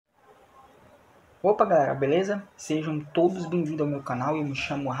Opa galera, beleza? Sejam todos bem-vindos ao meu canal. Eu me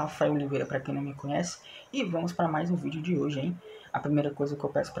chamo Rafael para quem não me conhece. E vamos para mais um vídeo de hoje, hein? A primeira coisa que eu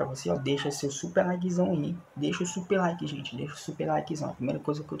peço para você, ó, deixa seu super likezão aí. Deixa o super like, gente. Deixa o super likezão. A primeira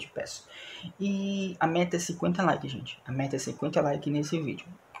coisa que eu te peço. E a meta é 50 likes, gente. A meta é 50 likes nesse vídeo.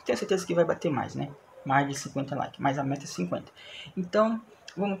 Tenho certeza que vai bater mais, né? Mais de 50 likes. Mas a meta é 50. Então,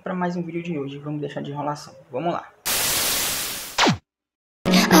 vamos para mais um vídeo de hoje. Vamos deixar de enrolação. Vamos lá.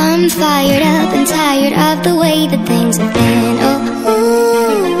 I'm fired up and tired of the way that things have been. Oh,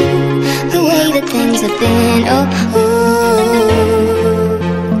 ooh, the way that things have been. Oh, ooh.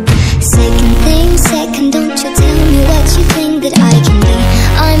 Second thing, second, don't you tell me what you think that I can be.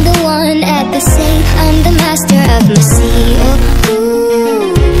 I'm the one at the same, I'm the master of my sea. Oh,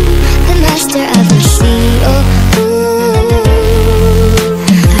 ooh, the master of my sea. Oh, ooh.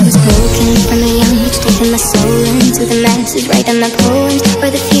 I was broken from a young age, taking my soul into the masses, writing my poems for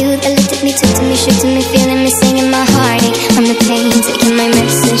the few that looked at me, took to me, shook to me, feeling me, singing my heartache. From the pain, taking my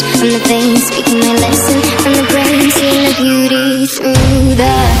message, from the veins, speaking my lesson, from the brain, seeing the beauty through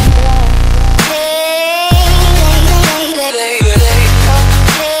the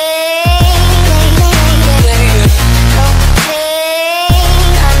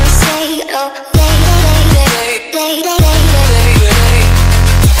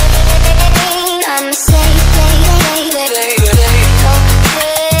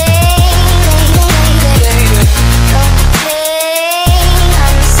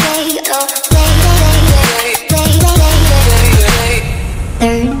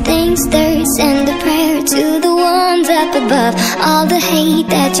send a prayer to the ones up above. All the hate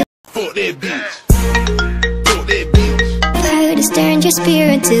that you heard has turned your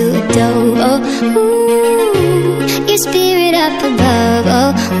spirit to a dove. Oh, ooh, your spirit up above.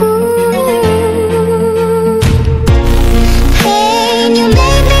 Oh, ooh.